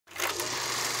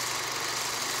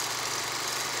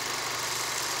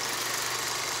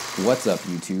What's up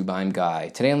YouTube, I'm Guy.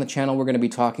 Today on the channel we're going to be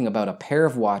talking about a pair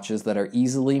of watches that are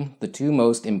easily the two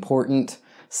most important,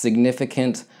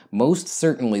 significant, most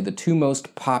certainly the two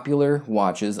most popular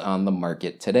watches on the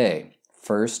market today.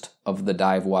 First, of the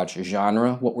dive watch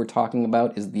genre, what we're talking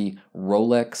about is the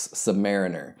Rolex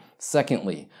Submariner.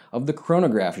 Secondly, of the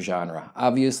chronograph genre,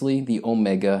 obviously the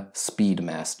Omega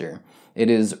Speedmaster. It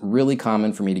is really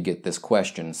common for me to get this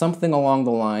question, something along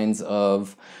the lines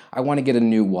of, I want to get a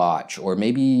new watch, or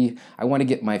maybe I want to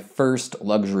get my first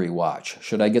luxury watch.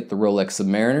 Should I get the Rolex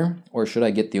Submariner, or should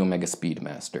I get the Omega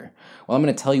Speedmaster? Well, I'm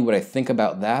going to tell you what I think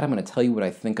about that. I'm going to tell you what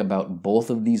I think about both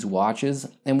of these watches,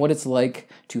 and what it's like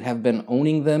to have been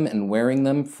owning them and wearing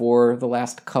them for the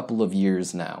last couple of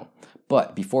years now.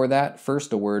 But before that,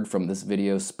 first a word from this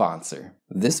video's sponsor.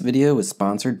 This video is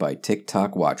sponsored by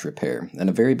TikTok Watch Repair, and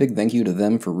a very big thank you to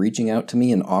them for reaching out to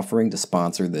me and offering to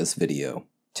sponsor this video.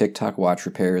 TikTok Watch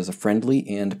Repair is a friendly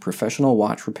and professional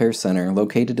watch repair center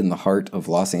located in the heart of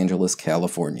Los Angeles,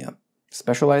 California.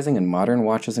 Specializing in modern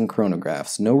watches and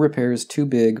chronographs, no repair is too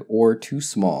big or too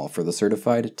small for the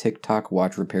certified TikTok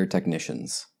Watch Repair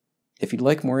technicians. If you'd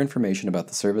like more information about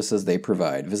the services they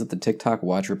provide, visit the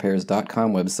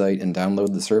TikTokWatchRepairs.com website and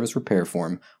download the service repair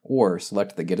form, or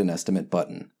select the Get an Estimate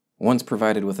button. Once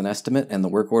provided with an estimate and the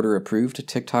work order approved,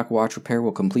 TikTok Watch Repair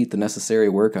will complete the necessary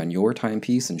work on your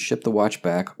timepiece and ship the watch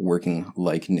back working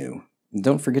like new.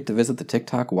 Don't forget to visit the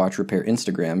TikTok Watch Repair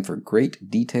Instagram for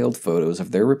great detailed photos of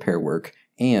their repair work,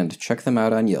 and check them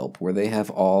out on Yelp, where they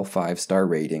have all 5-star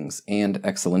ratings and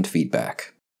excellent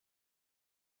feedback.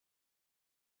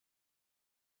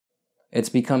 It's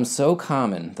become so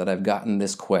common that I've gotten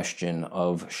this question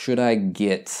of, should I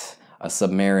get a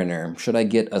Submariner? Should I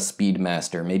get a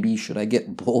Speedmaster? Maybe should I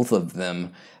get both of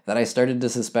them? That I started to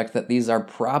suspect that these are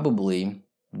probably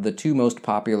the two most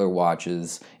popular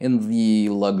watches in the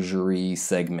luxury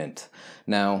segment.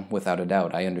 Now, without a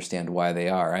doubt, I understand why they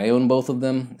are. I own both of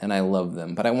them, and I love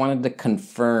them, but I wanted to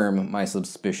confirm my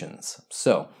suspicions.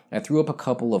 So, I threw up a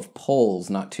couple of polls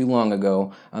not too long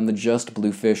ago on the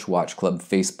JustBlueFish Watch Club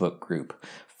Facebook group.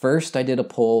 First, I did a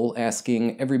poll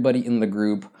asking everybody in the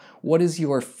group, what is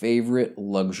your favorite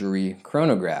luxury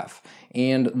chronograph?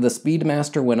 And the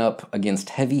Speedmaster went up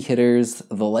against heavy hitters,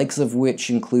 the likes of which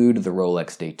include the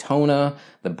Rolex Daytona,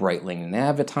 the Breitling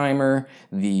Navitimer,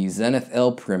 the Zenith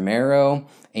El Primero,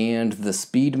 and the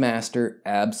Speedmaster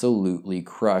absolutely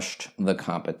crushed the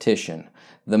competition.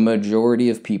 The majority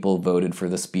of people voted for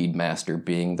the Speedmaster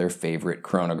being their favorite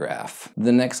chronograph.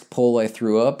 The next poll I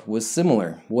threw up was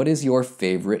similar. What is your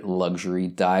favorite luxury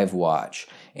dive watch?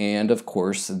 And of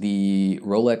course, the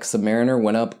Rolex Submariner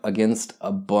went up against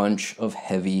a bunch of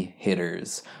heavy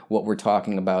hitters. What we're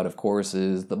talking about, of course,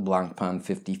 is the Blancpain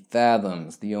 50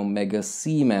 Fathoms, the Omega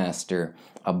Speedmaster,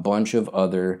 a bunch of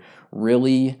other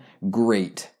really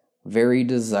great, very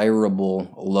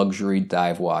desirable luxury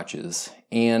dive watches.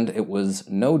 And it was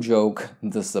no joke,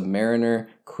 the Submariner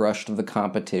crushed the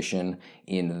competition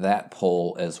in that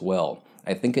poll as well.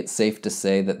 I think it's safe to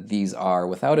say that these are,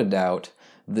 without a doubt,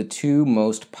 the two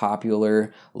most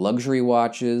popular luxury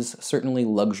watches, certainly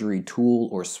luxury tool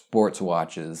or sports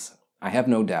watches. I have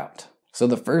no doubt. So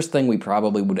the first thing we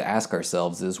probably would ask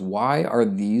ourselves is, why are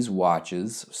these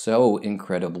watches so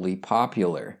incredibly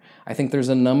popular? I think there's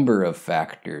a number of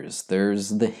factors. There's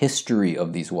the history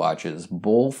of these watches,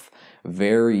 both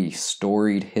very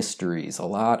storied histories, a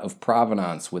lot of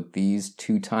provenance with these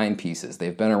two timepieces.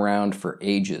 They've been around for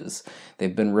ages.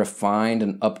 They've been refined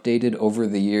and updated over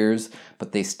the years,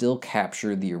 but they still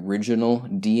capture the original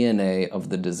DNA of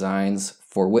the designs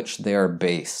for which they are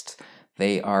based.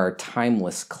 They are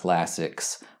timeless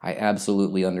classics. I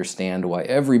absolutely understand why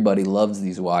everybody loves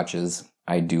these watches.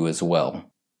 I do as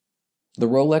well. The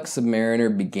Rolex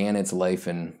Submariner began its life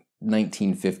in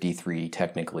 1953,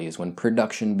 technically, is when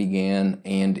production began,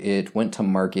 and it went to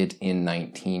market in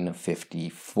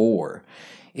 1954.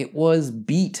 It was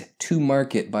beat to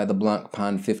market by the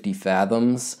Blancpain 50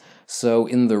 Fathoms, so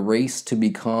in the race to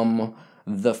become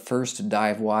the first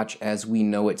dive watch as we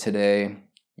know it today,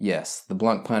 yes, the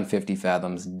Blancpain 50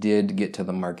 Fathoms did get to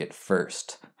the market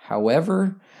first.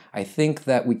 However, I think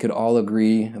that we could all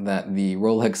agree that the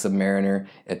Rolex Submariner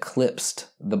eclipsed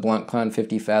the Blancpain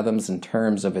 50 Fathoms in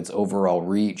terms of its overall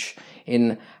reach,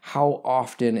 in how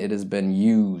often it has been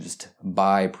used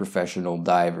by professional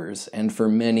divers. And for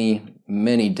many,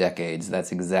 many decades,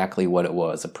 that's exactly what it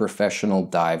was, a professional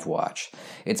dive watch.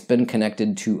 It's been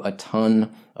connected to a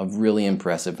ton of really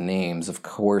impressive names. Of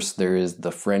course, there is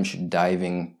the French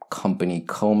diving company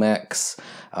Comex.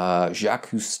 Jacques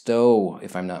Cousteau,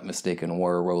 if I'm not mistaken,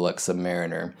 wore a Rolex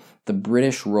Submariner. The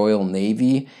British Royal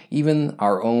Navy, even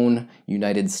our own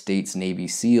United States Navy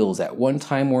SEALs at one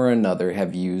time or another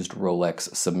have used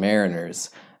Rolex Submariners.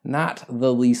 Not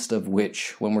the least of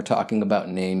which, when we're talking about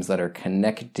names that are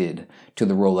connected to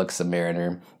the Rolex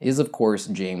Submariner, is of course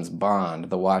James Bond.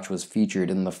 The watch was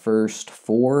featured in the first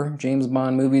 4 James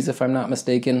Bond movies, if I'm not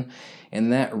mistaken,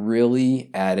 and that really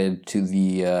added to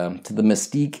the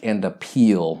mystique and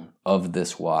appeal of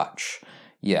this watch.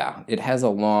 Yeah, it has a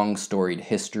long storied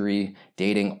history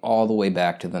dating all the way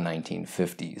back to the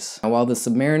 1950s. Now, while the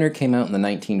Submariner came out in the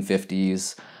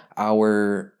 1950s,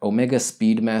 our Omega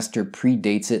Speedmaster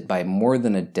predates it by more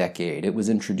than a decade. It was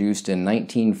introduced in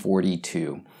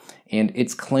 1942, and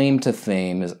its claim to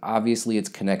fame is obviously its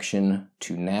connection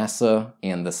to NASA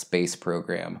and the space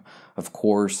program. Of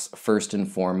course, first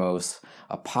and foremost,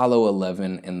 Apollo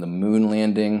 11 and the moon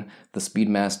landing. The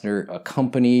Speedmaster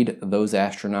accompanied those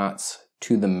astronauts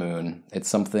to the moon. It's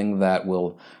something that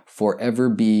will forever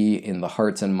be in the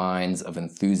hearts and minds of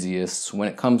enthusiasts when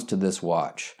it comes to this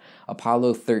watch.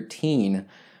 Apollo 13,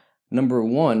 number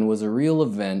 1, was a real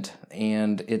event,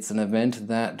 and it's an event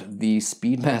that the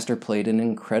Speedmaster played an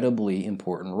incredibly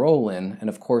important role in. And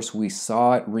of course, we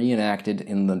saw it reenacted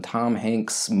in the Tom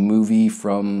Hanks movie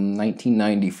from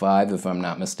 1995, if I'm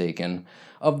not mistaken,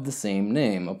 of the same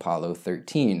name, Apollo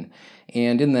 13.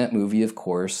 And in that movie, of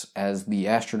course, as the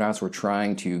astronauts were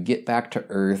trying to get back to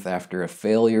Earth after a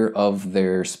failure of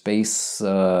their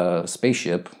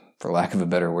spaceship, for lack of a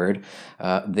better word,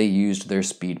 they used their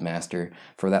Speedmaster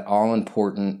for that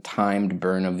all-important timed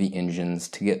burn of the engines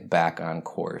to get back on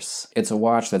course. It's a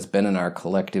watch that's been in our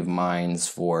collective minds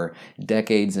for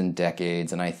decades and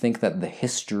decades, and I think that the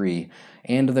history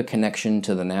and the connection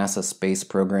to the NASA space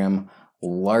program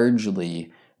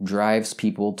largely drives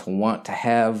people to want to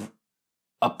have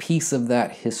a piece of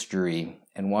that history,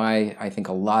 and why I think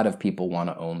a lot of people want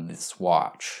to own this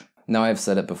watch. Now, I've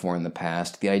said it before in the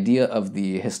past, the idea of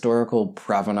the historical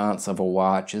provenance of a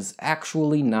watch is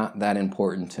actually not that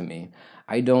important to me.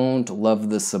 I don't love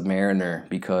the Submariner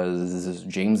because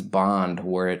James Bond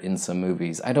wore it in some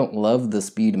movies. I don't love the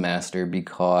Speedmaster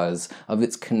because of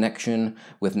its connection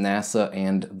with NASA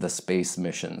and the space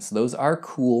missions. Those are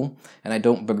cool, and I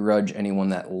don't begrudge anyone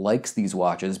that likes these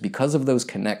watches because of those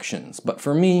connections. But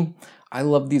for me, I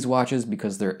love these watches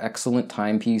because they're excellent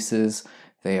timepieces.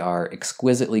 They are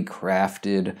exquisitely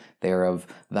crafted. They are of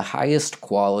the highest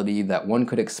quality that one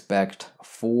could expect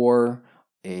for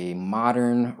a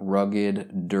modern,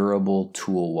 rugged, durable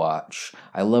tool watch.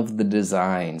 I love the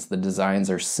designs. The designs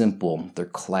are simple. They're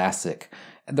classic.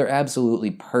 They're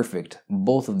absolutely perfect,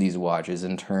 both of these watches,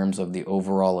 in terms of the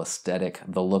overall aesthetic,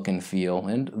 the look and feel,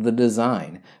 and the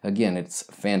design. Again, it's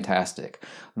fantastic.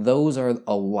 Those are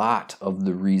a lot of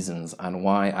the reasons on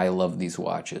why I love these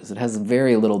watches. It has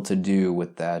very little to do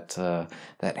with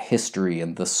that history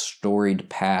and the storied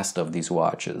past of these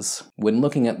watches. When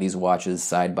looking at these watches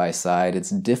side by side,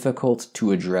 it's difficult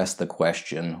to address the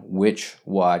question, which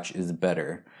watch is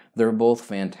better? They're both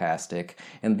fantastic,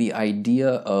 and the idea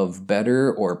of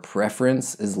better or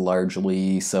preference is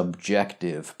largely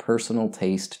subjective. Personal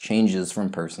taste changes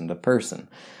from person to person.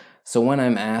 So when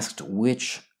I'm asked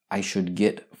which I should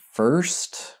get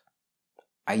first,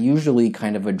 I usually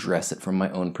kind of address it from my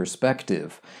own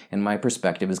perspective, and my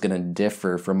perspective is going to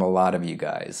differ from a lot of you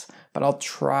guys. But I'll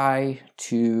try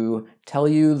to tell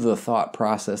you the thought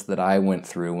process that I went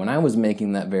through when I was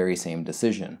making that very same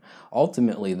decision.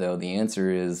 Ultimately, though, the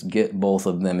answer is get both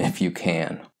of them if you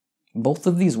can. Both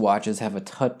of these watches have a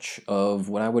touch of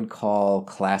what I would call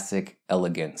classic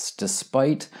elegance,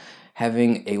 despite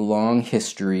having a long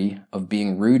history of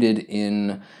being rooted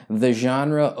in the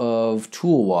genre of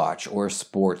tool watch or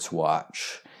sports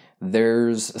watch.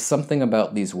 There's something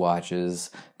about these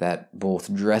watches that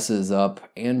both dresses up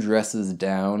and dresses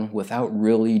down without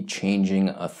really changing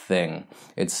a thing.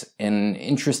 It's an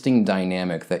interesting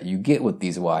dynamic that you get with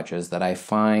these watches that I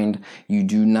find you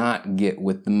do not get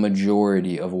with the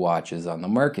majority of watches on the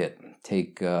market.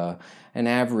 Take an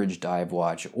average dive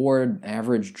watch or an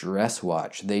average dress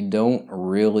watch. They don't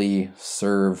really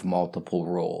serve multiple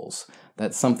roles.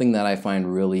 That's something that I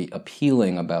find really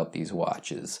appealing about these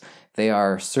watches. They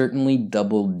are certainly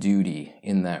double duty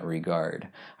in that regard.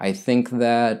 I think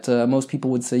that most people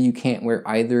would say you can't wear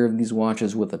either of these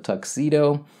watches with a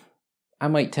tuxedo. I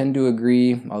might tend to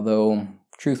agree, although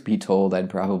truth be told,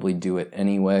 I'd probably do it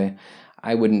anyway.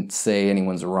 I wouldn't say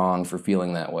anyone's wrong for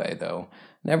feeling that way, though.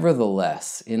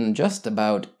 Nevertheless, in just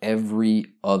about every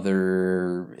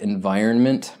other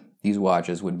environment, these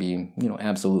watches would be,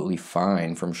 absolutely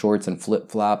fine, from shorts and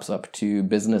flip-flops up to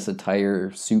business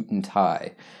attire, suit and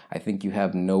tie. I think you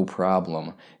have no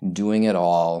problem doing it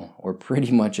all, or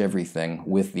pretty much everything,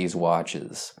 with these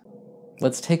watches.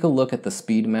 Let's take a look at the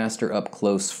Speedmaster up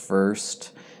close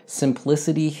first.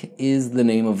 Simplicity is the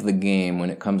name of the game when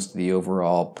it comes to the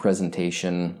overall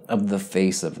presentation of the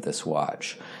face of this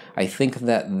watch. I think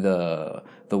that the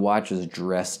watch is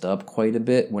dressed up quite a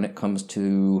bit when it comes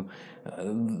to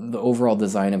the overall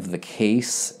design of the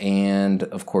case and,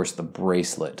 of course, the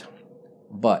bracelet.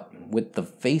 But with the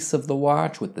face of the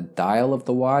watch, with the dial of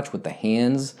the watch, with the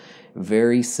hands,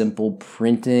 very simple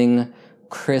printing,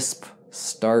 crisp,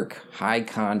 stark, high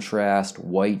contrast,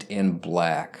 white and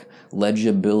black.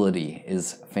 Legibility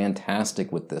is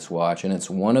fantastic with this watch, and it's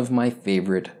one of my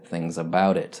favorite things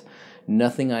about it.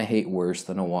 Nothing I hate worse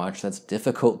than a watch that's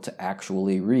difficult to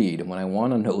actually read. When I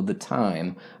want to know the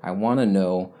time, I want to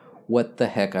know what the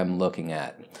heck I'm looking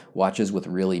at. Watches with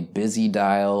really busy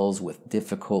dials, with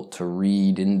difficult to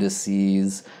read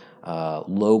indices,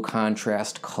 low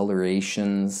contrast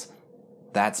colorations.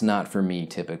 That's not for me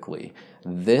typically.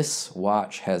 This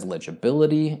watch has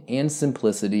legibility and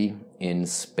simplicity in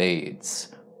spades.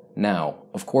 Now,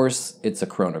 of course, it's a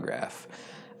chronograph.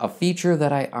 A feature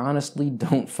that I honestly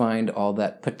don't find all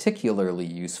that particularly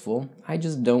useful. I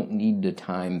just don't need to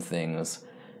time things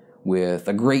with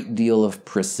a great deal of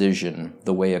precision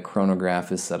the way a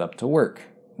chronograph is set up to work.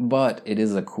 But it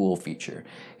is a cool feature.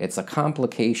 It's a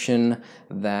complication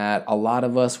that a lot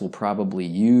of us will probably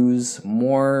use,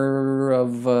 more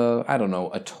of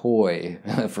a toy,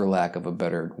 for lack of a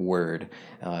better word.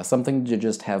 Something to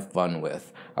just have fun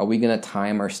with. Are we going to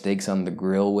time our steaks on the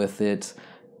grill with it?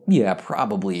 Yeah,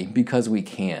 probably, because we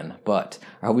can. But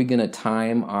are we going to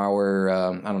time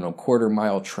our,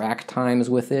 quarter-mile track times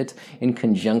with it in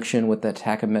conjunction with that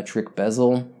tachometric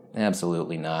bezel?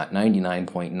 Absolutely not.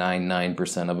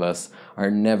 99.99% of us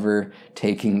are never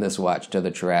taking this watch to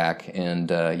the track and,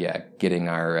 getting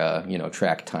our,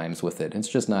 track times with it. It's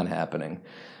just not happening.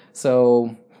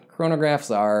 So,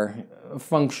 chronographs are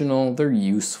functional, they're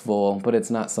useful, but it's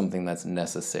not something that's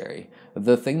necessary.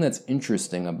 The thing that's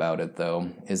interesting about it, though,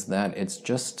 is that it's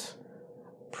just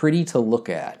pretty to look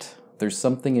at. There's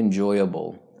something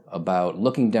enjoyable about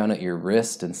looking down at your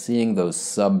wrist and seeing those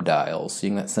sub-dials,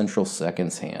 seeing that central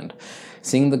seconds hand,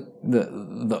 seeing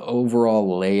the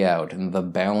overall layout and the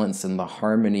balance and the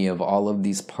harmony of all of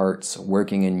these parts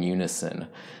working in unison.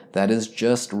 That is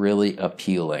just really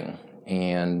appealing.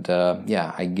 And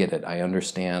I get it. I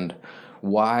understand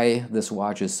why this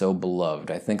watch is so beloved.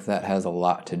 I think that has a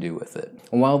lot to do with it.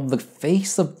 While the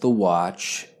face of the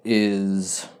watch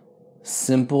is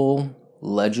simple,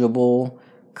 legible,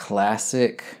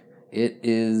 classic, it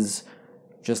is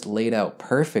just laid out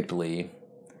perfectly.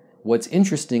 What's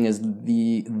interesting is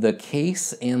the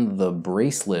case and the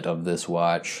bracelet of this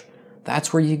watch.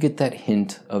 That's where you get that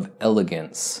hint of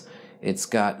elegance. It's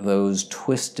got those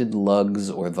twisted lugs,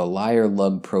 or the lyre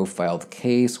lug profiled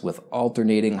case with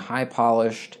alternating high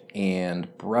polished and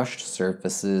brushed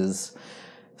surfaces,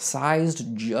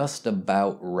 sized just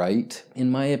about right,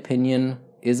 in my opinion.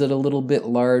 Is it a little bit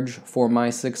large for my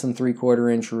 6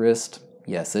 3/4 inch wrist?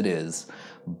 Yes, it is,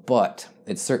 but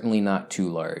it's certainly not too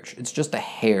large. It's just a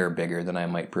hair bigger than I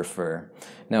might prefer.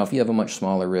 Now, if you have a much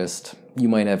smaller wrist, you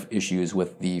might have issues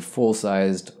with the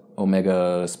full-sized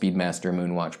Omega Speedmaster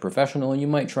Moonwatch Professional, and you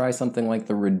might try something like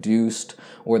the reduced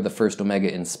or the first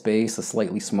Omega in Space, a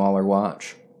slightly smaller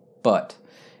watch. But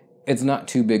it's not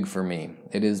too big for me.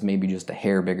 It is maybe just a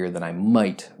hair bigger than I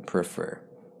might prefer.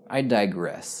 I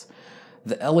digress.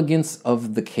 The elegance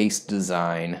of the case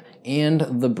design and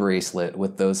the bracelet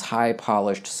with those high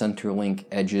polished center link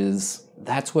edges,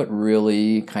 that's what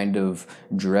really kind of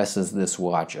dresses this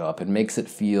watch up and makes it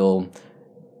feel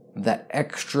that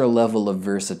extra level of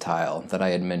versatile that I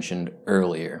had mentioned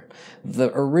earlier. The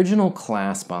original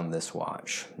clasp on this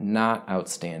watch, not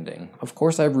outstanding. Of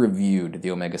course, I've reviewed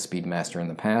the Omega Speedmaster in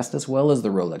the past, as well as the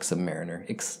Rolex Submariner,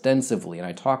 extensively, and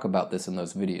I talk about this in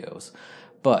those videos.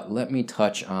 But let me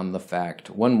touch on the fact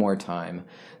one more time.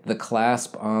 The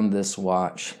clasp on this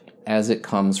watch, as it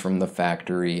comes from the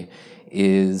factory,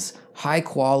 is high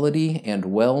quality and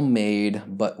well made,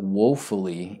 but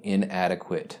woefully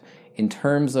inadequate. In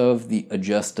terms of the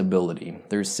adjustability,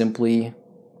 there's simply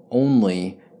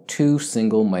only 2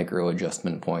 single micro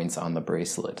adjustment points on the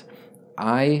bracelet.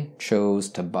 I chose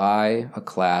to buy a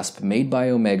clasp made by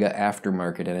Omega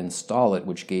aftermarket and install it,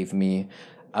 which gave me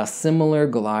a similar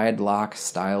glide lock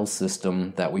style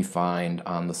system that we find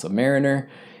on the Submariner.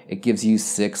 It gives you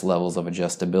 6 levels of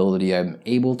adjustability. I'm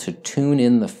able to tune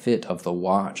in the fit of the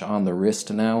watch on the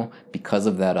wrist now because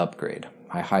of that upgrade.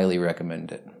 I highly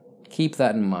recommend it. Keep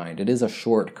that in mind. It is a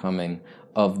shortcoming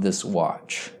of this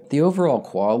watch. The overall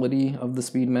quality of the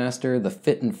Speedmaster, the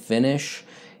fit and finish,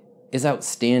 is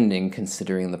outstanding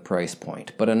considering the price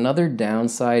point. But another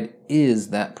downside is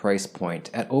that price point.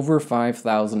 At over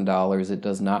 $5,000, it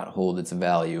does not hold its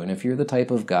value. And if you're the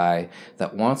type of guy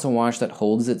that wants a watch that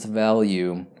holds its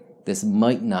value, this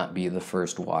might not be the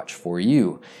first watch for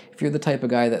you. If you're the type of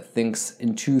guy that thinks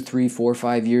in 2, 3, 4,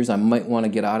 5 years, I might want to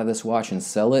get out of this watch and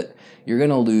sell it, you're going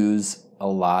to lose a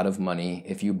lot of money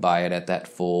if you buy it at that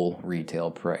full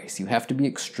retail price. You have to be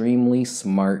extremely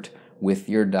smart with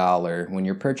your dollar when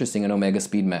you're purchasing an Omega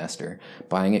Speedmaster,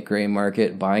 buying it gray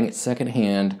market, buying it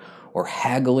secondhand, or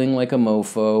haggling like a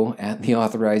mofo at the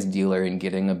authorized dealer and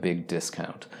getting a big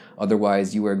discount.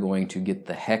 Otherwise, you are going to get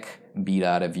the heck beat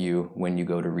out of you when you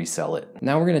go to resell it.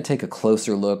 Now we're going to take a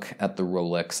closer look at the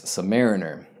Rolex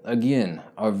Submariner. Again,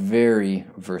 a very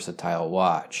versatile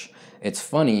watch. It's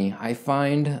funny, I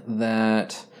find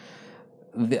that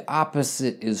the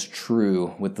opposite is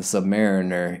true with the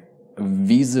Submariner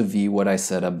vis-a-vis what I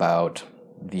said about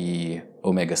the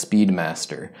Omega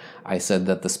Speedmaster. I said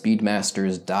that the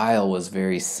Speedmaster's dial was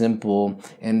very simple,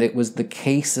 and it was the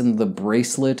case and the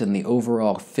bracelet and the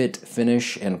overall fit,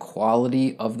 finish, and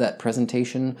quality of that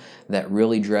presentation that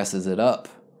really dresses it up.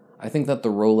 I think that the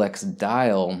Rolex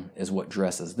dial is what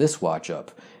dresses this watch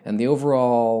up, and the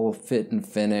overall fit and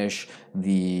finish,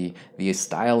 the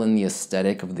style and the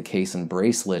aesthetic of the case and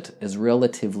bracelet is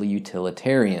relatively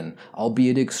utilitarian,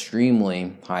 albeit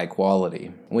extremely high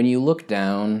quality. When you look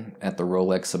down at the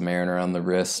Rolex Submariner on the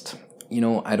wrist, you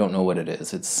know, I don't know what it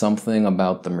is. It's something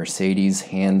about the Mercedes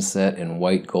handset in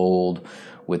white gold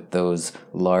with those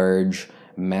large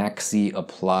maxi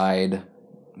applied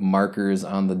markers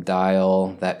on the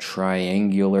dial, that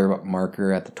triangular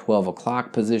marker at the 12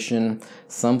 o'clock position.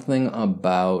 Something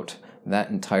about that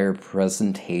entire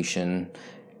presentation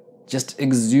just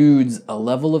exudes a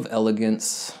level of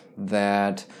elegance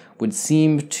that would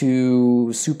seem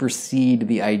to supersede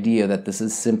the idea that this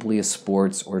is simply a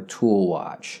sports or tool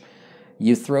watch.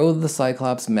 You throw the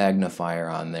Cyclops magnifier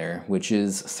on there, which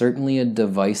is certainly a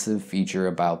divisive feature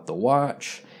about the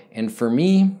watch, and for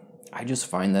me, I just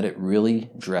find that it really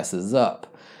dresses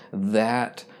up.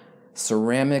 That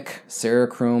ceramic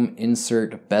Cerachrome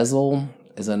insert bezel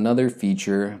is another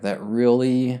feature that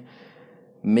really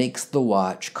makes the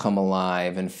watch come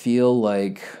alive and feel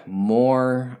like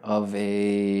more of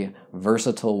a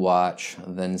versatile watch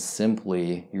than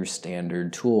simply your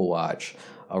standard tool watch.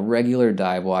 A regular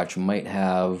dive watch might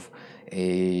have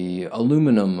a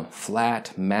aluminum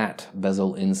flat matte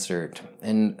bezel insert,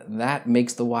 and that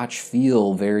makes the watch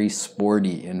feel very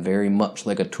sporty and very much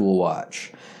like a tool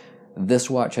watch. This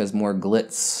watch has more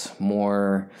glitz,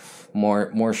 more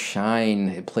shine.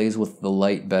 It plays with the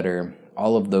light better.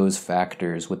 All of those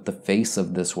factors with the face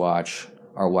of this watch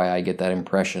are why I get that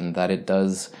impression that it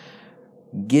does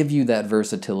give you that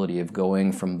versatility of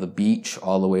going from the beach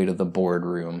all the way to the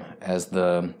boardroom, as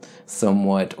the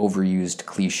somewhat overused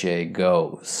cliche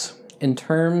goes. In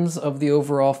terms of the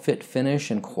overall fit,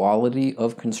 finish, and quality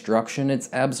of construction, it's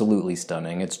absolutely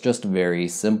stunning. It's just very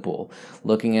simple.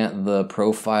 Looking at the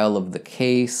profile of the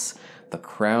case, the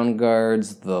crown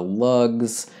guards, the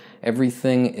lugs,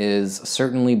 everything is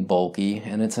certainly bulky,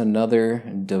 and it's another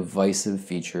divisive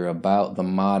feature about the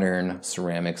modern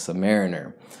ceramic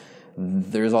Submariner.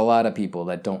 There's a lot of people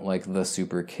that don't like the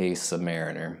super case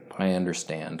Submariner. I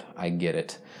understand. I get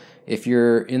it. If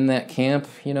you're in that camp,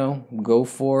 you know, go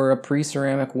for a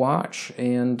pre-ceramic watch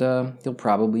and you'll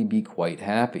probably be quite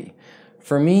happy.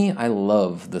 For me, I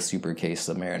love the super case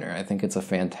Submariner. I think it's a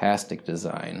fantastic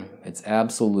design. It's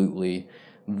absolutely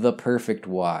the perfect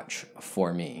watch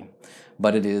for me.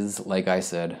 But it is, like I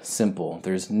said, simple.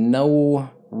 There's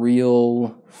no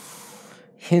real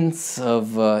hints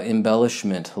of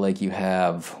embellishment like you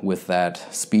have with that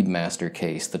Speedmaster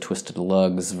case, the twisted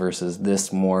lugs versus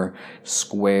this more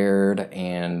squared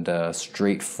and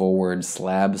straightforward,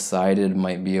 slab-sided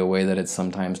might be a way that it's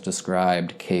sometimes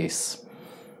described, case.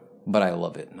 But I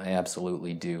love it. I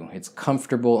absolutely do. It's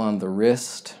comfortable on the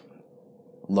wrist,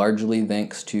 largely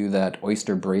thanks to that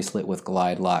oyster bracelet with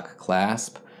glide lock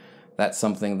clasp. That's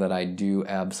something that I do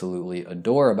absolutely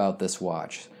adore about this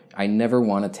watch. I never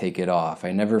want to take it off.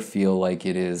 I never feel like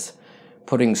it is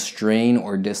putting strain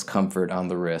or discomfort on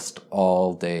the wrist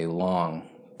all day long.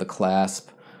 The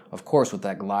clasp, of course, with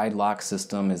that glide lock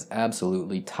system is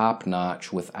absolutely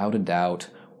top-notch, without a doubt.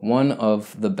 One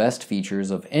of the best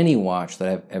features of any watch that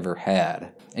I've ever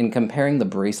had. In comparing the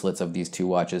bracelets of these two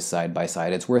watches side by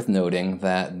side, it's worth noting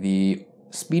that the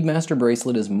Speedmaster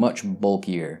bracelet is much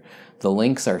bulkier. The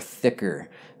links are thicker.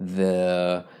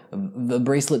 The The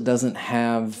bracelet doesn't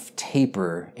have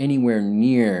taper anywhere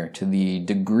near to the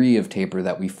degree of taper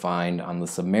that we find on the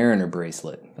Submariner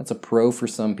bracelet. That's a pro for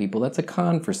some people, that's a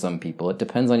con for some people. It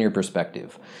depends on your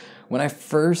perspective. When I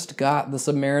first got the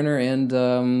Submariner and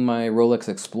my Rolex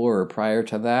Explorer prior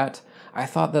to that, I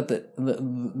thought that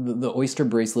the Oyster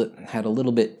bracelet had a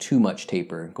little bit too much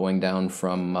taper, going down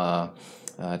from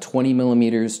 20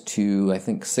 millimeters to I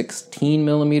think 16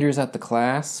 millimeters at the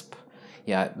clasp.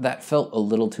 Yeah, that felt a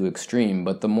little too extreme,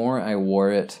 but the more I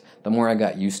wore it, the more I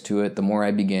got used to it, the more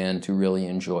I began to really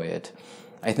enjoy it.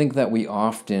 I think that we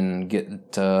often get,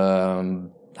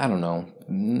 I don't know,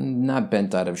 not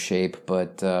bent out of shape,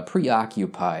 but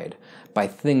preoccupied by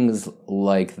things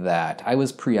like that. I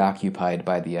was preoccupied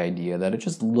by the idea that it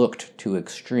just looked too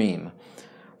extreme.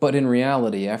 But in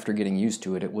reality, after getting used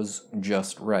to it, it was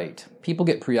just right. People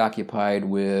get preoccupied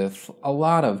with a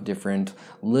lot of different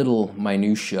little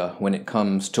minutiae when it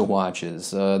comes to watches.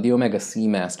 The Omega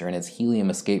Speedmaster and its helium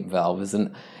escape valve is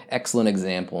an excellent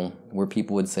example where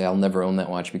people would say, I'll never own that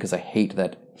watch because I hate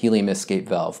that helium escape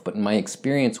valve. But in my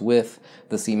experience with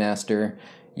the Speedmaster,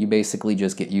 you basically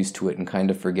just get used to it and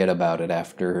kind of forget about it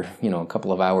after, a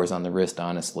couple of hours on the wrist,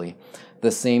 honestly. The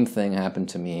same thing happened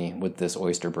to me with this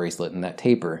Oyster bracelet and that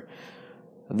taper.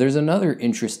 There's another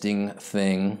interesting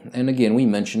thing, and again, we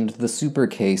mentioned the super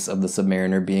case of the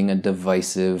Submariner being a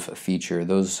divisive feature.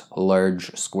 Those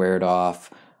large,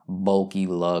 squared-off, bulky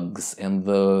lugs and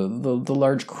the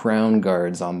large crown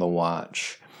guards on the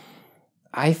watch.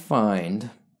 I find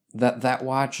that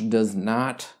watch does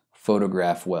not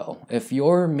photograph well. If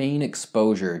your main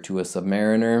exposure to a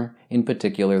Submariner, in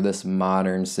particular this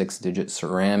modern 6-digit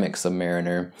ceramic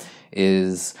Submariner,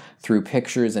 is through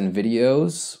pictures and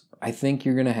videos, I think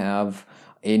you're going to have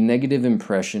a negative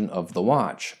impression of the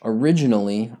watch.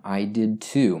 Originally, I did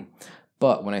too.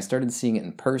 But when I started seeing it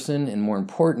in person, and more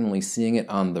importantly, seeing it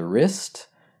on the wrist,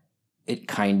 it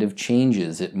kind of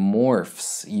changes, it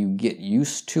morphs. You get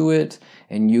used to it,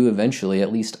 and you eventually,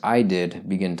 at least I did,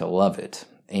 begin to love it.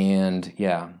 And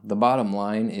yeah, the bottom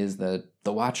line is that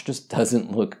the watch just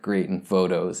doesn't look great in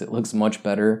photos. It looks much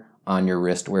better on your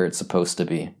wrist where it's supposed to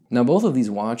be. Now, both of these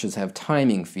watches have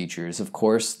timing features. Of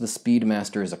course, the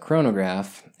Speedmaster is a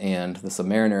chronograph and the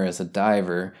Submariner is a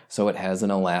diver, so it has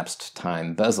an elapsed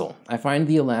time bezel. I find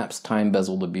the elapsed time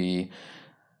bezel to be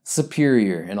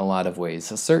superior in a lot of ways,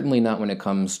 certainly not when it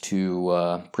comes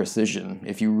to precision.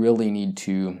 If you really need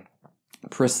to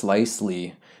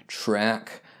precisely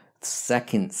track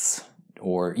seconds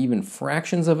or even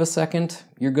fractions of a second,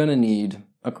 you're going to need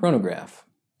a chronograph.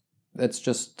 That's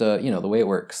just, the way it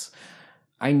works.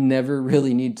 I never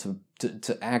really need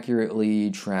to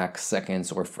accurately track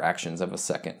seconds or fractions of a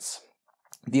seconds.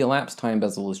 The elapsed time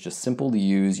bezel is just simple to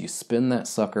use. You spin that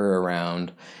sucker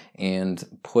around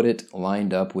and put it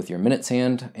lined up with your minutes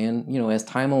hand, and, as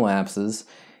time elapses,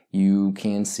 you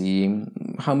can see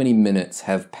how many minutes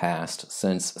have passed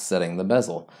since setting the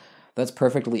bezel. That's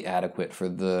perfectly adequate for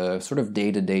the sort of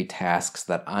day-to-day tasks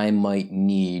that I might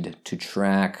need to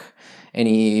track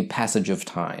any passage of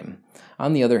time.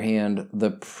 On the other hand,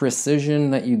 the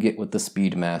precision that you get with the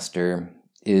Speedmaster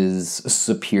is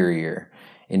superior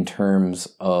in terms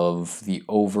of the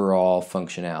overall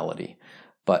functionality.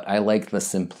 But I like the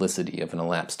simplicity of an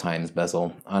elapsed time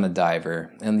bezel on a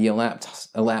diver, and the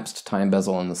elapsed time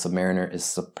bezel on the Submariner is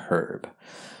superb.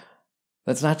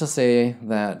 That's not to say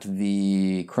that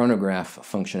the chronograph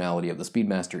functionality of the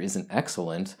Speedmaster isn't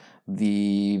excellent.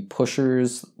 The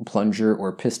pushers, plunger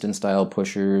or piston style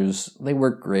pushers, they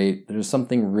work great. There's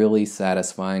something really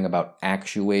satisfying about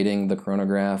actuating the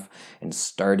chronograph and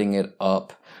starting it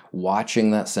up,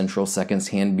 watching that central seconds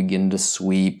hand begin to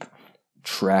sweep,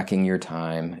 tracking your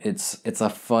time. It's a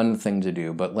fun thing to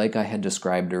do, but like I had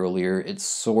described earlier, it's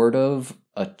sort of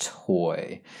a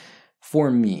toy for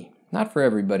me. Not for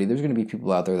everybody. There's going to be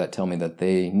people out there that tell me that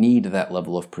they need that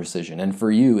level of precision, and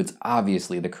for you, it's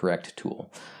obviously the correct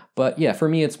tool. But yeah, for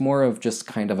me, it's more of just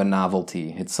kind of a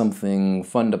novelty. It's something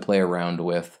fun to play around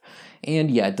with.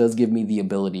 And yeah, it does give me the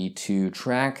ability to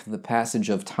track the passage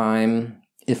of time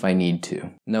if I need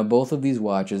to. Now, both of these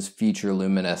watches feature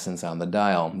luminescence on the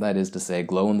dial, that is to say,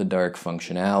 glow-in-the-dark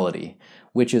functionality.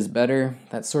 Which is better?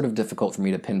 That's sort of difficult for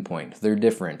me to pinpoint. They're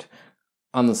different.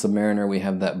 On the Submariner, we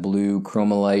have that blue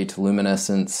chromolite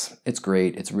luminescence. It's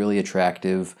great. It's really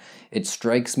attractive. It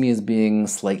strikes me as being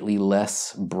slightly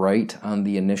less bright on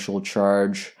the initial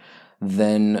charge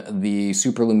than the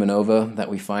superluminova that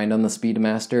we find on the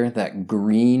Speedmaster. That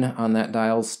green on that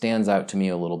dial stands out to me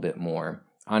a little bit more.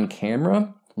 On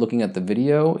camera, looking at the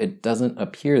video, it doesn't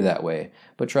appear that way.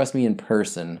 But trust me, in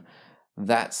person,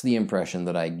 that's the impression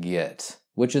that I get,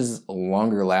 which is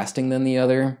longer lasting than the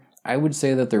other. I would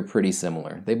say that they're pretty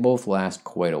similar. They both last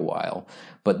quite a while,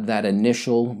 but that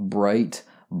initial bright,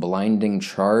 blinding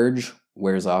charge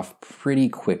wears off pretty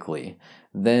quickly.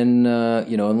 Then,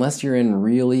 unless you're in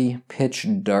really pitch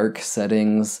dark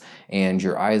settings and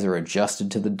your eyes are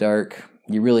adjusted to the dark,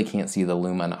 you really can't see the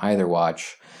lume on either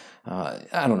watch.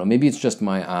 I don't know, maybe it's just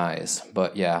my eyes,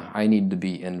 but yeah, I need to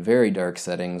be in very dark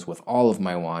settings with all of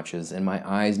my watches, and my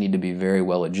eyes need to be very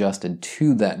well adjusted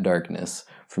to that darkness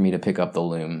for me to pick up the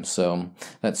lume. So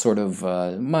that's sort of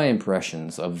my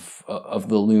impressions of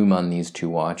the lume on these two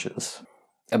watches.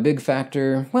 A big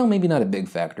factor, well, maybe not a big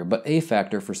factor, but a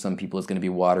factor for some people is going to be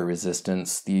water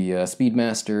resistance. The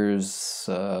Speedmaster's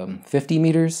 50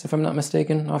 meters, if I'm not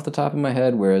mistaken, off the top of my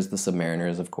head, whereas the Submariner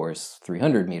is, of course,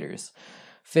 300 meters.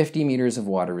 50 meters of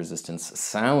water resistance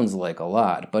sounds like a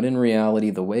lot, but in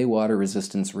reality, the way water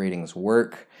resistance ratings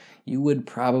work, you would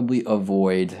probably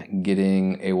avoid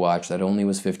getting a watch that only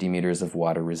was 50 meters of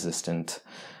water resistant,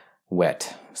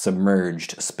 wet,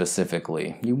 submerged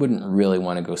specifically. You wouldn't really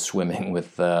want to go swimming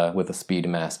with a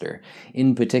Speedmaster.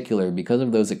 In particular, because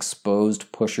of those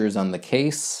exposed pushers on the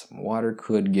case, water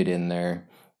could get in there.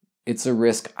 It's a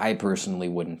risk I personally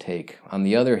wouldn't take. On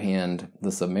the other hand,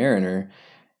 the Submariner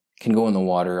can go in the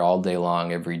water all day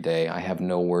long, every day. I have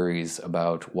no worries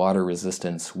about water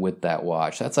resistance with that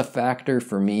watch. That's a factor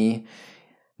for me,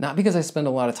 not because I spend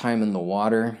a lot of time in the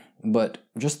water, but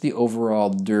just the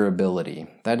overall durability.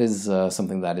 That is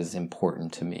something that is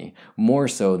important to me, more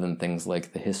so than things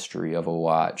like the history of a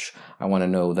watch. I want to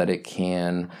know that it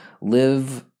can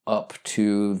live up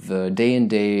to the day in,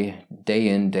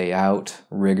 day out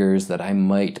rigors that I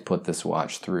might put this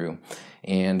watch through.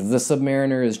 And the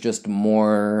Submariner is just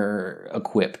more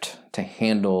equipped to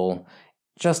handle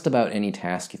just about any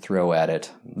task you throw at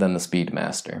it than the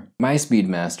Speedmaster. My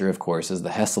Speedmaster, of course, is the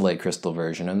Hesalite crystal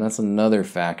version, and that's another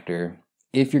factor.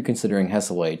 If you're considering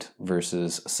Hesalite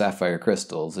versus sapphire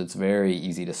crystals, it's very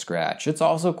easy to scratch. It's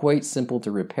also quite simple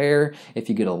to repair. If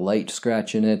you get a light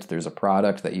scratch in it, there's a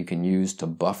product that you can use to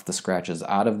buff the scratches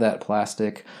out of that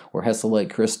plastic or Hesalite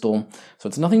crystal. So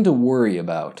it's nothing to worry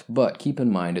about, but keep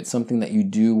in mind it's something that you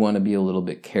do want to be a little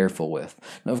bit careful with.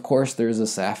 Now, of course, there's a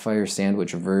sapphire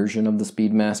sandwich version of the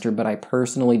Speedmaster, but I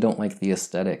personally don't like the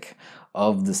aesthetic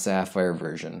of the sapphire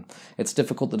version. It's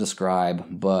difficult to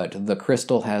describe, but the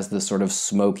crystal has this sort of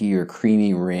smoky or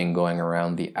creamy ring going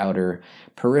around the outer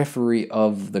periphery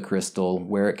of the crystal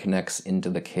where it connects into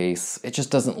the case. It just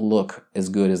doesn't look as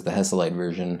good as the Hesalite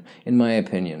version, in my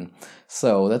opinion.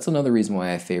 So that's another reason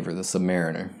why I favor the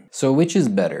Submariner. So which is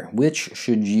better? Which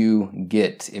should you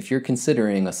get if you're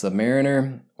considering a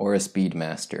Submariner or a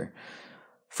Speedmaster?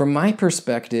 From my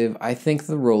perspective, I think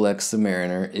the Rolex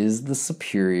Submariner is the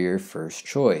superior first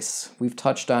choice. We've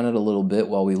touched on it a little bit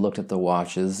while we looked at the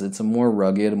watches. It's a more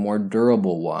rugged, more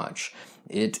durable watch.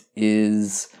 It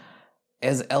is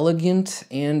as elegant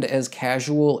and as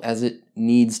casual as it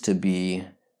needs to be,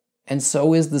 and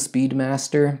so is the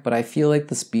Speedmaster, but I feel like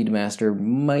the Speedmaster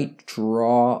might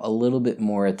draw a little bit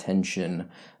more attention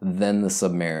than the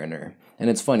Submariner. And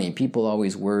it's funny, people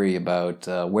always worry about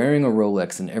wearing a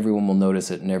Rolex and everyone will notice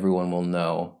it and everyone will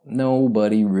know.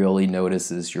 Nobody really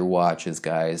notices your watches,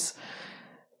 guys.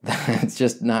 That's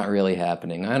just not really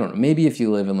happening. I don't know, maybe if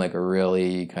you live in like a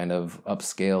really kind of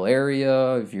upscale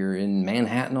area, if you're in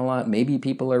Manhattan a lot, maybe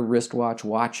people are wristwatch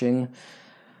watching.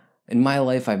 In my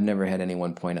life, I've never had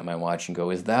anyone point at my watch and go,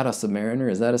 is that a Submariner?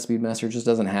 Is that a Speedmaster? It just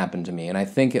doesn't happen to me. And I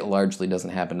think it largely doesn't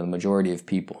happen to the majority of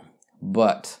people.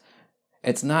 But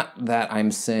it's not that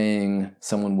I'm saying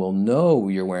someone will know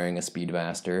you're wearing a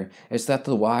Speedmaster. It's that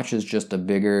the watch is just a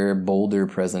bigger, bolder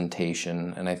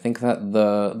presentation. And I think that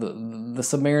the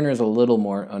Submariner is a little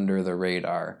more under the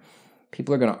radar.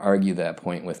 People are going to argue that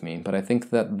point with me, but I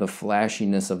think that the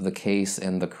flashiness of the case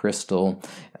and the crystal,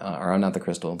 or not the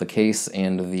crystal, the case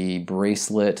and the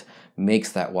bracelet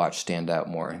makes that watch stand out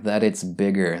more. That it's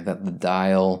bigger, that the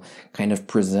dial kind of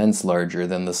presents larger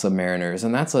than the Submariners,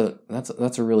 and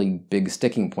that's a really big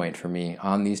sticking point for me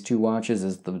on these two watches.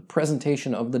 Is the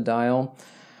presentation of the dial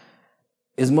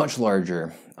is much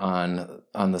larger on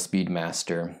the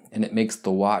Speedmaster, and it makes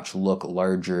the watch look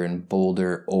larger and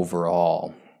bolder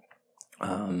overall.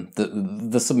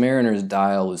 The Submariner's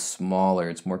dial is smaller,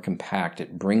 it's more compact,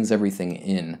 it brings everything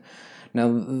in. Now,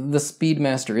 the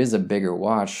Speedmaster is a bigger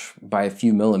watch by a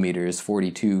few millimeters,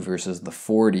 42 versus the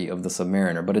 40 of the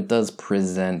Submariner, but it does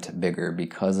present bigger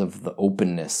because of the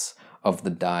openness of the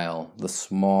dial, the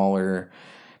smaller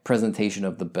presentation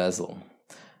of the bezel.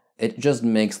 It just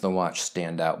makes the watch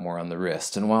stand out more on the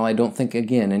wrist. And while I don't think,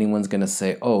 again, anyone's going to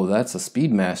say, oh, that's a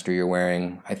Speedmaster you're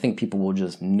wearing, I think people will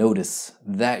just notice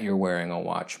that you're wearing a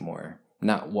watch more,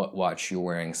 not what watch you're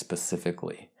wearing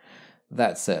specifically.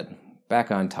 That said,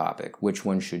 back on topic, which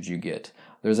one should you get?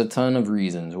 There's a ton of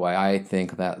reasons why I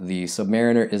think that the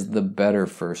Submariner is the better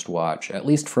first watch, at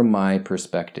least from my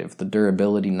perspective, the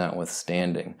durability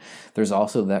notwithstanding. There's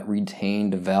also that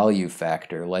retained value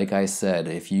factor. Like I said,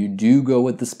 if you do go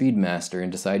with the Speedmaster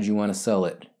and decide you want to sell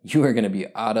it, you are going to be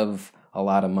out of a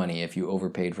lot of money if you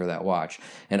overpaid for that watch.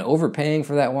 And overpaying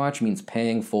for that watch means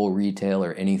paying full retail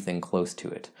or anything close to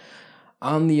it.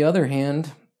 On the other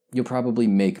hand, you'll probably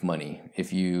make money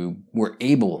if you were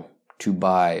able to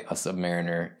buy a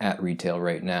Submariner at retail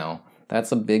right now.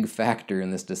 That's a big factor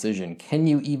in this decision. Can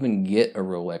you even get a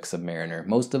Rolex Submariner?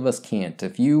 Most of us can't.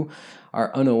 If you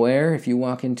are unaware, if you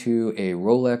walk into a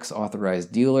Rolex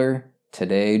authorized dealer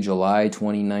today, July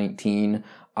 2019,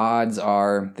 odds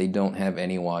are they don't have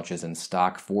any watches in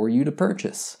stock for you to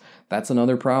purchase. That's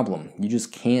another problem. You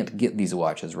just can't get these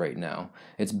watches right now.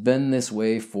 It's been this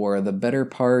way for the better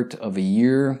part of a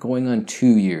year, going on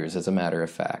 2 years as a matter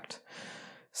of fact.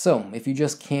 So, if you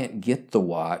just can't get the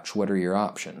watch, what are your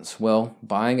options? Well,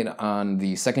 buying it on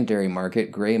the secondary market,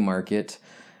 gray market,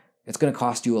 it's going to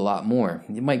cost you a lot more.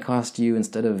 It might cost you,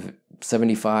 instead of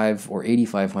 $7,500 or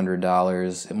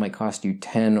 $8,500, it might cost you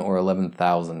 $10,000 or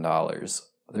 $11,000.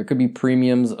 There could be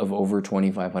premiums of over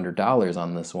 $2,500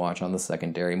 on this watch on the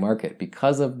secondary market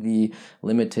because of the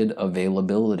limited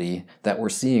availability that we're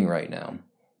seeing right now.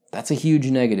 That's a huge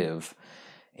negative.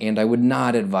 And I would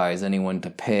not advise anyone to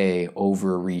pay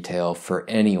over retail for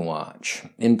any watch,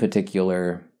 in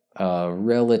particular a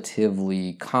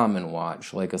relatively common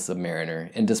watch like a Submariner.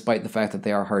 And despite the fact that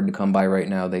they are hard to come by right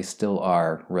now, they still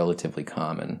are relatively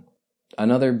common.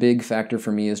 Another big factor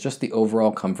for me is just the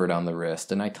overall comfort on the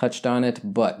wrist, and I touched on it,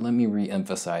 but let me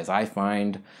re-emphasize. I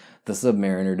find the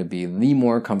Submariner to be the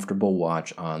more comfortable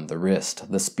watch on the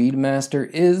wrist. The Speedmaster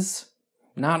is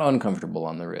not uncomfortable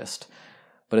on the wrist,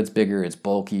 but it's bigger, it's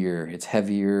bulkier, it's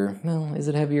heavier. Well, is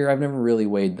it heavier? I've never really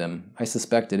weighed them. I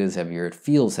suspect it is heavier. It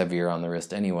feels heavier on the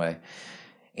wrist anyway.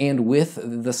 And with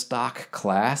the stock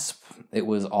clasp, it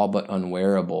was all but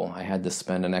unwearable. I had to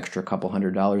spend an extra couple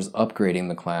 $100 upgrading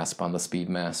the clasp on the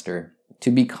Speedmaster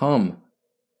to become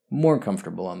more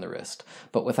comfortable on the wrist.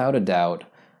 But without a doubt,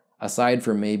 aside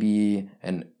from maybe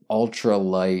an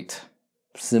ultra-light,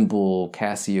 simple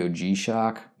Casio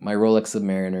G-Shock, my Rolex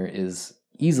Submariner is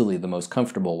easily the most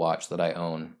comfortable watch that I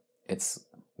own. It's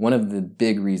one of the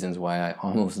big reasons why I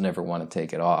almost never want to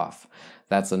take it off.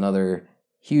 That's another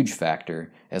huge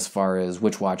factor as far as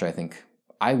which watch I think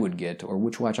I would get or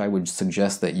which watch I would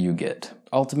suggest that you get.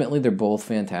 Ultimately, they're both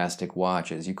fantastic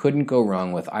watches. You couldn't go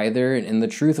wrong with either, and the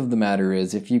truth of the matter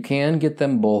is, if you can get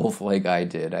them both like I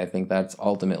did, I think that's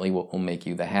ultimately what will make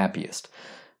you the happiest.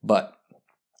 But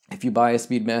if you buy a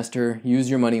Speedmaster, use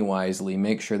your money wisely,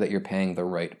 make sure that you're paying the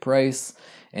right price,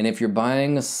 and if you're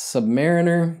buying a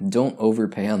Submariner, don't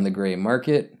overpay on the gray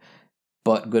market.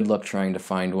 But good luck trying to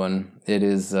find one. It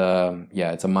is,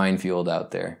 it's a minefield out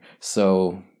there.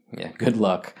 So, yeah, good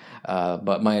luck.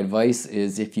 But my advice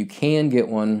is if you can get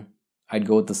one, I'd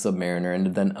go with the Submariner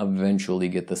and then eventually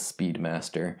get the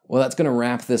Speedmaster. Well, that's going to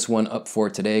wrap this one up for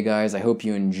today, guys. I hope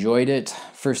you enjoyed it.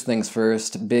 First things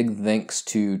first, big thanks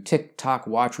to TikTok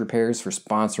Watch Repairs for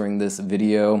sponsoring this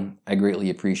video. I greatly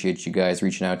appreciate you guys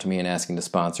reaching out to me and asking to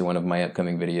sponsor one of my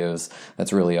upcoming videos.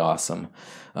 That's really awesome.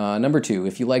 Number two,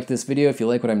 if you like this video, if you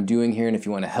like what I'm doing here, and if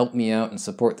you want to help me out and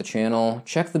support the channel,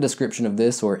 check the description of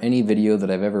this or any video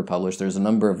that I've ever published. There's a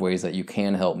number of ways that you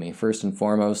can help me. First and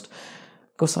foremost,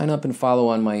 go sign up and follow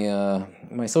on my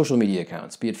my social media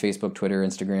accounts, be it Facebook, Twitter,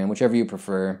 Instagram, whichever you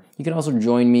prefer. You can also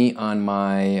join me on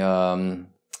my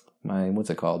what's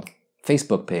it called?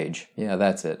 Facebook page. Yeah,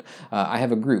 that's it. I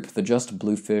have a group, the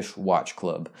JustBlueFish Watch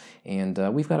Club, and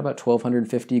we've got about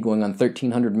 1,250 going on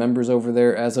 1,300 members over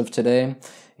there as of today,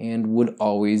 and would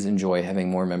always enjoy having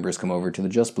more members come over to the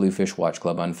JustBlueFish Watch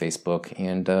Club on Facebook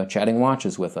and chatting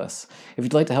watches with us. If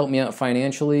you'd like to help me out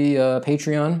financially,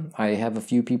 Patreon, I have a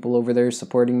few people over there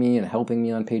supporting me and helping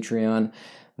me on Patreon.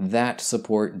 That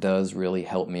support does really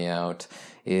help me out.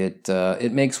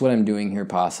 It makes what I'm doing here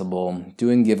possible.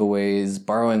 Doing giveaways,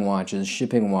 borrowing watches,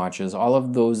 shipping watches, all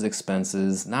of those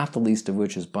expenses, not the least of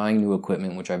which is buying new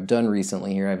equipment, which I've done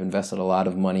recently here. I've invested a lot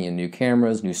of money in new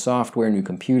cameras, new software, new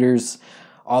computers.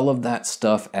 All of that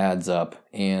stuff adds up,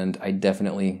 and I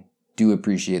definitely do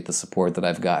appreciate the support that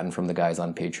I've gotten from the guys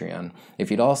on Patreon. If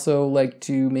you'd also like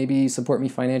to maybe support me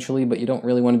financially, but you don't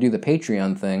really want to do the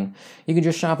Patreon thing, you can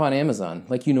just shop on Amazon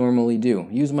like you normally do.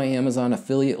 Use my Amazon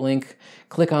affiliate link,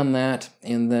 click on that,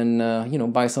 and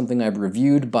then buy something I've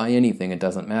reviewed, buy anything, it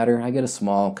doesn't matter. I get a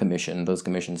small commission. Those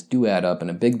commissions do add up, and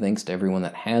a big thanks to everyone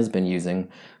that has been using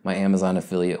my Amazon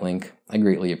affiliate link. I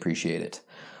greatly appreciate it.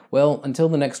 Well, until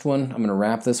the next one, I'm going to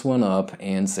wrap this one up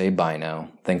and say bye now.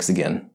 Thanks again.